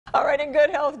All right, in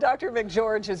good health, Dr.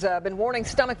 McGeorge has been warning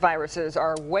stomach viruses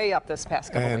are way up this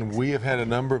past couple weeks. And we have had a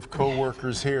number of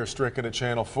co-workers here stricken at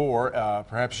Channel 4.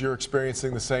 Perhaps you're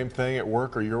experiencing the same thing at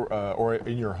work or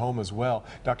in your home as well.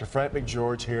 Dr. Frank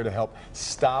McGeorge here to help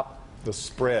stop the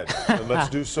spread. And let's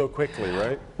do so quickly,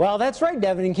 right? Well, that's right,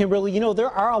 Devin and Kimberly. You know,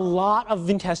 there are a lot of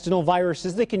intestinal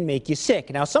viruses that can make you sick.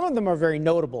 Now, some of them are very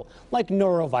notable, like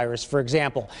norovirus, for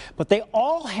example. But they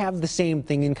all have the same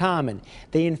thing in common.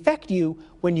 They infect you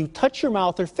when you touch your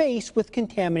mouth or face with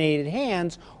contaminated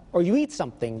hands, or you eat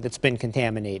something that's been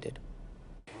contaminated.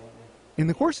 In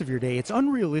the course of your day, it's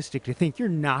unrealistic to think you're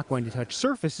not going to touch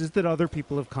surfaces that other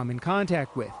people have come in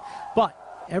contact with. But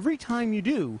every time you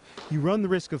do, you run the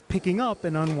risk of picking up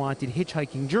an unwanted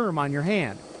hitchhiking germ on your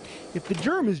hand. If the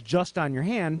germ is just on your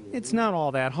hand, it's not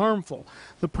all that harmful.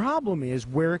 The problem is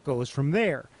where it goes from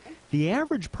there. The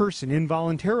average person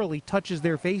involuntarily touches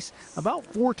their face about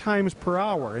 4 times per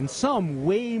hour, and some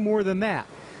way more than that.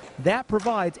 That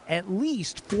provides at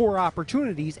least 4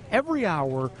 opportunities every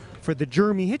hour for the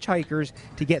germy hitchhikers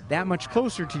to get that much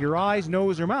closer to your eyes,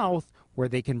 nose, or mouth, where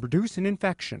they can produce an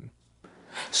infection.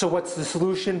 So what's the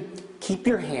solution? Keep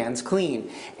your hands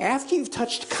clean. After you've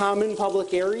touched common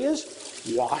public areas,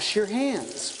 wash your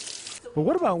hands. But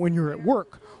what about when you're at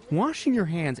work? Washing your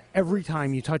hands every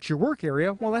time you touch your work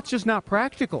area, well, that's just not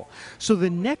practical. So the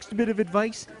next bit of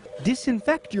advice,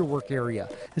 disinfect your work area,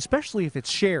 especially if it's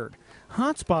shared.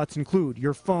 Hotspots include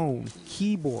your phone,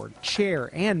 keyboard, chair,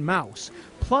 and mouse,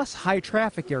 plus high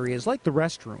traffic areas like the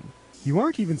restroom. You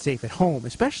aren't even safe at home,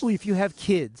 especially if you have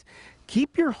kids.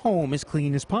 Keep your home as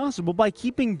clean as possible by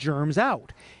keeping germs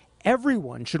out.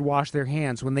 Everyone should wash their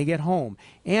hands when they get home,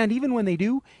 and even when they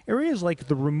do, areas like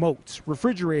the remotes,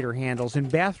 refrigerator handles, and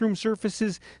bathroom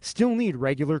surfaces still need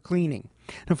regular cleaning.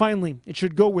 Now finally, it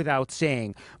should go without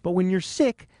saying, but when you're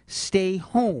sick, stay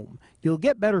home. You'll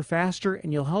get better faster,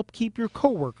 and you'll help keep your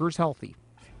coworkers healthy.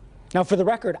 Now, for the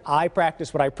record, I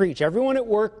practice what I preach. Everyone at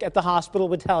work at the hospital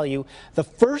would tell you the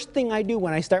first thing I do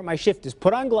when I start my shift is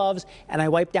put on gloves and I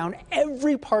wipe down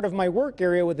every part of my work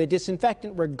area with a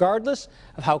disinfectant, regardless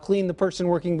of how clean the person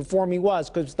working before me was.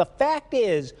 Because the fact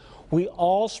is, we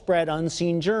all spread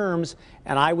unseen germs,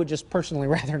 and I would just personally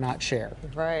rather not share.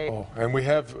 Right. Oh, and we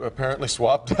have apparently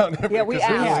swapped down everything. Yeah, we because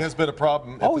have. it really has been a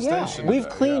problem at the station. We've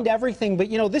cleaned everything, but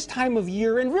you know, this time of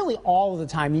year, and really all of the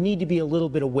time, you need to be a little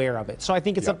bit aware of it. So I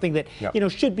think it's something that, you know,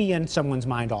 should be in someone's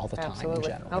mind all the time in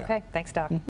general. Okay, thanks, Doc.